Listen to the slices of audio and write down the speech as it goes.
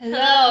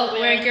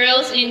are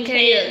Girls in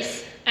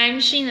Chaos. I'm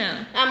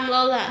Sheena. I'm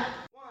Lola.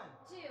 1,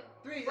 2,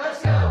 3,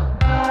 let's go!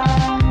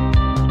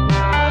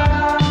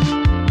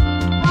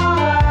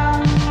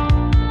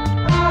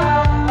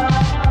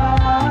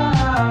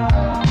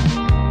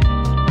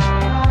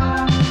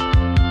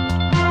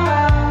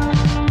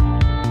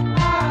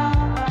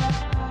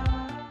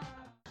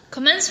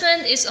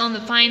 Commencement is on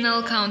the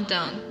final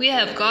countdown. We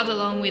have got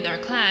along with our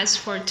class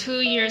for 2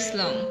 years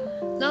long.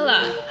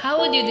 Lola, how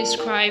would you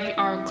describe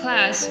our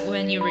class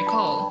when you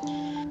recall?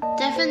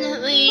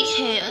 Definitely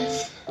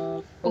chaos.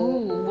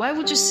 Oh, why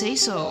would you say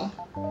so?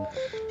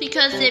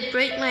 Because they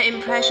break my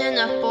impression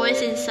of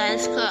boys in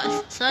science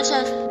class, such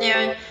as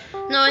they're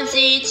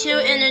noisy, too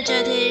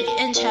energetic,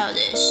 and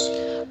childish.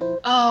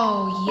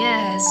 Oh,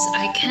 yes,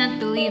 I can't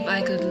believe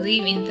I could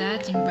live in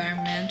that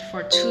environment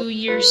for 2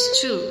 years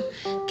too.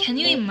 Can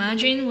you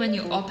imagine when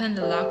you opened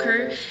the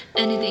locker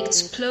and it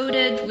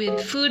exploded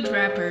with food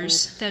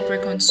wrappers that were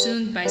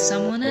consumed by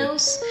someone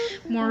else?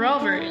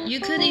 Moreover, you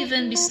could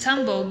even be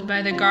stumbled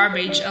by the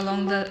garbage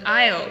along the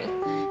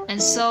aisle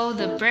and saw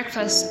the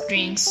breakfast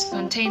drinks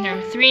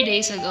container 3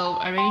 days ago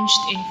arranged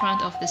in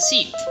front of the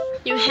seat.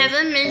 You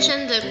haven't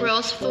mentioned the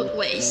gross food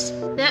waste.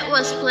 That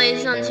was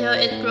placed until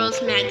it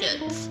grows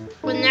maggots.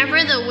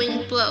 Whenever the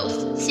wind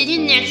blows,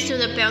 sitting next to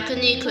the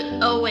balcony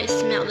could always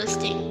smell the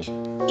stink.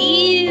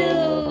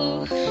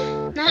 Ew!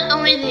 Not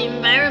only the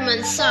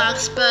environment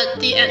sucks, but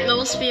the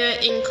atmosphere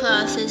in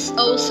class is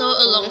also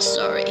a long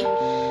story.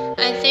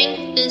 I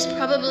think this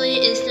probably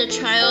is the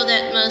trial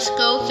that must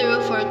go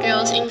through for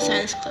girls in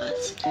science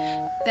class.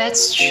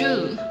 That's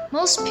true.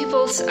 Most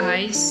people's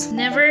eyes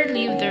never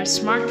leave their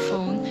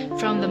smartphone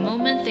from the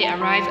moment they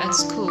arrive at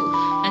school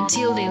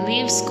until they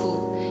leave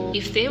school.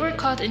 If they were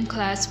caught in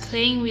class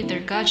playing with their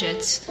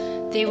gadgets,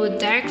 they would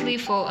directly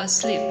fall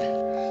asleep.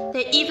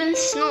 They even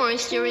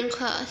snores during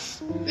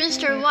class.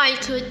 Mr.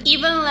 White could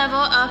even level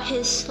up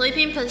his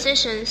sleeping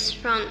positions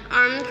from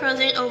arm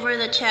crossing over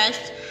the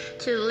chest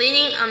to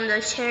leaning on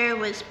the chair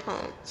with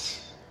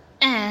palms.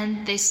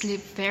 And they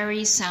sleep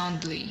very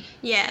soundly.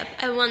 Yeah,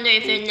 I wonder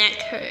if their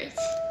neck hurts.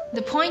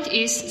 The point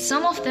is,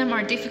 some of them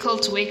are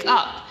difficult to wake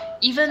up,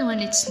 even when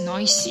it's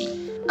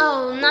noisy.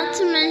 Oh, not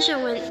to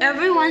mention when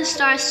everyone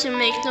starts to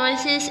make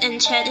noises and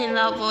chat in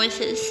loud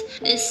voices.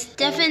 It's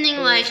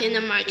deafening like in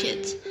the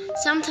market.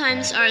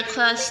 Sometimes our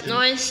class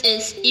noise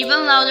is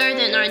even louder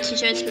than our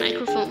teacher's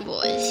microphone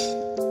voice.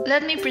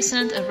 Let me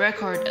present a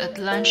record at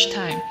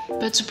lunchtime,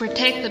 but to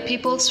protect the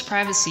people's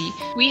privacy,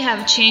 we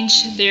have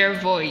changed their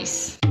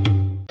voice.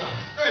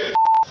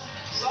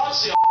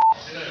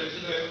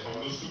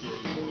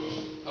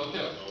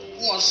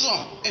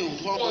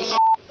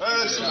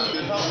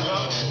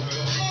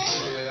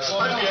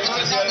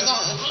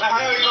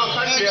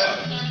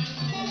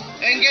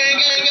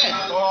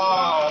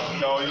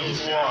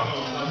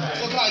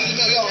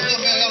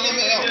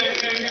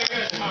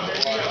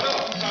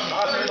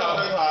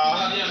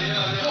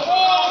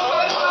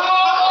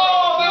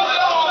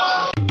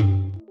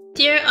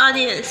 Dear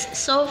audience,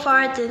 so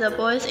far did the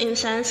boys in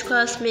science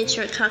class meet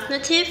your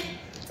cognitive?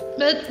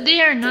 But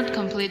they are not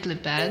completely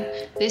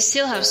bad. They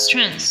still have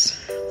strengths.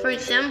 For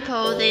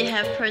example, they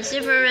have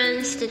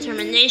perseverance,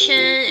 determination,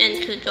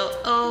 and could go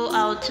all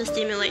out to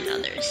stimulate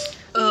others.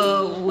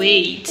 Oh,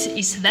 wait,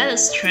 is that a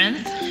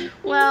strength?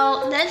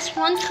 Well, that's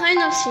one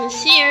kind of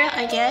sincere,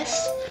 I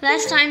guess.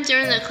 Last time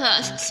during the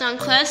class, some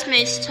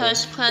classmates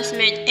touched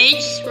classmate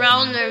H's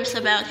raw nerves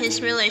about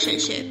his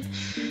relationship.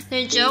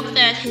 They joke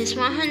that his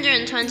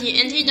 120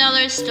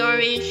 NT$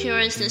 story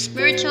cures the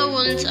spiritual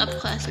wounds of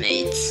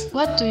classmates.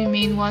 What do you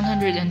mean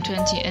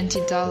 120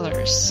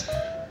 NT$?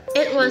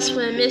 It was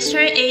when Mr.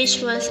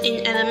 H was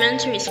in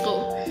elementary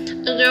school.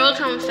 A girl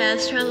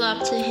confessed her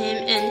love to him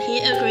and he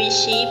agreed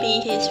she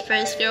be his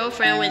first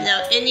girlfriend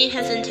without any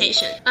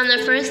hesitation. On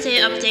the first day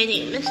of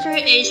dating, Mr.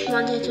 H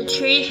wanted to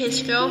treat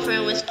his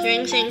girlfriend with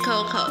drinks and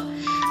cocoa.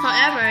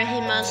 However, he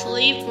must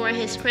leave for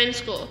his cram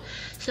school.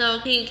 So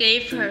he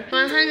gave her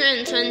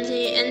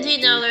 120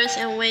 NT$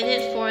 and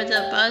waited for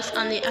the bus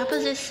on the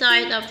opposite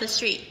side of the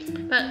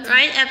street. But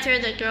right after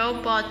the girl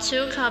bought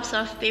 2 cups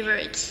of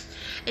beverage,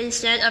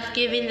 instead of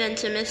giving them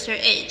to Mr.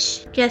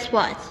 H. Guess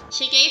what?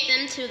 She gave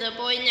them to the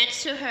boy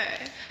next to her.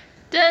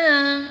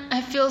 Then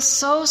I feel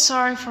so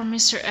sorry for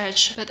Mr.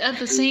 H, but at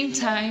the same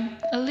time,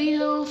 a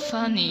little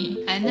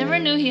funny. I never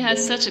knew he had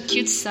such a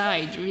cute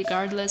side,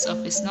 regardless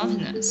of his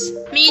naughtiness.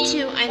 Me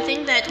too. I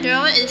think that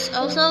girl is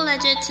also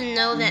legit to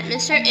know that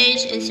Mr.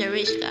 H is a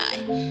rich guy.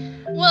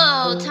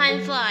 Whoa,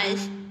 time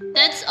flies.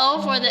 That's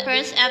all for the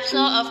first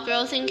episode of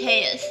Girls in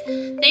Chaos.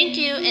 Thank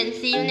you and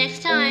see you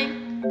next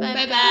time.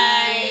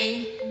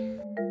 Bye-bye.